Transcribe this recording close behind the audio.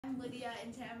I'm Lydia,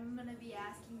 and today I'm going to be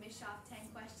asking Ms. Schaaf 10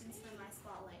 questions for my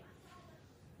spotlight.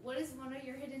 What is one of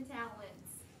your hidden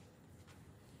talents?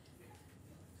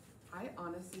 I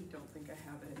honestly don't think I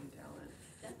have a hidden talent.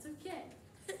 That's okay.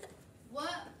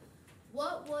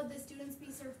 What would the students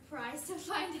be surprised to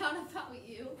find out about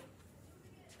you?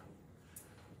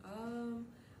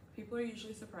 People are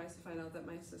usually surprised to find out that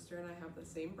my sister and I have the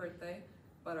same birthday,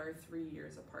 but are 3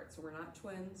 years apart. So we're not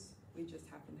twins, we just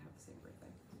happen to have the same birthday.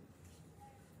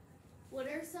 What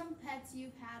are some pets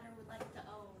you've had or would like to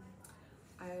own?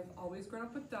 I've always grown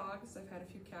up with dogs. I've had a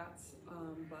few cats,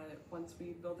 but once we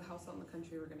build a house out in the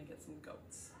country, we're gonna get some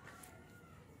goats.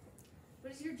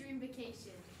 What is your dream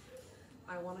vacation?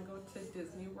 I wanna go to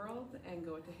Disney World and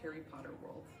go to Harry Potter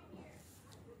World.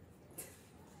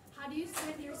 How do you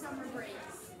spend your summer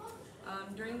breaks?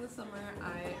 During the summer,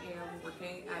 I am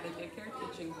working at a daycare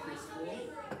teaching preschool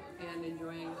and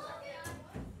enjoying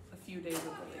a few days of the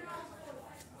week.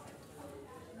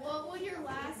 What would your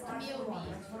last meal be?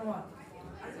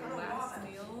 My last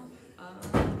meal,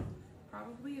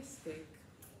 probably a steak.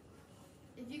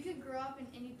 If you could grow up in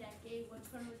any decade,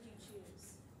 which one would you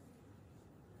choose?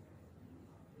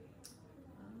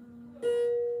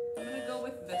 I'm gonna go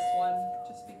with this one,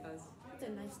 just because. It's a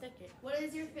nice decade. What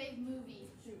is your favorite movie?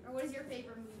 Or what is your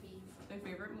favorite movie? My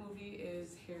favorite movie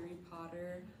is Harry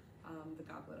Potter, The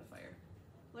Goblet of Fire.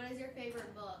 What is your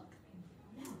favorite book?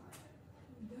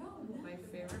 My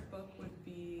favorite book would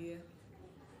be,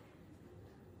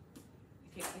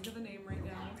 I can't think of the name right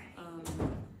now.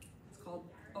 It's called,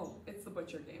 it's The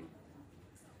Butcher Game.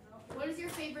 What is your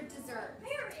favorite dessert?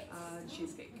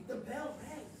 Cheesecake. The bell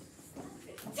rang.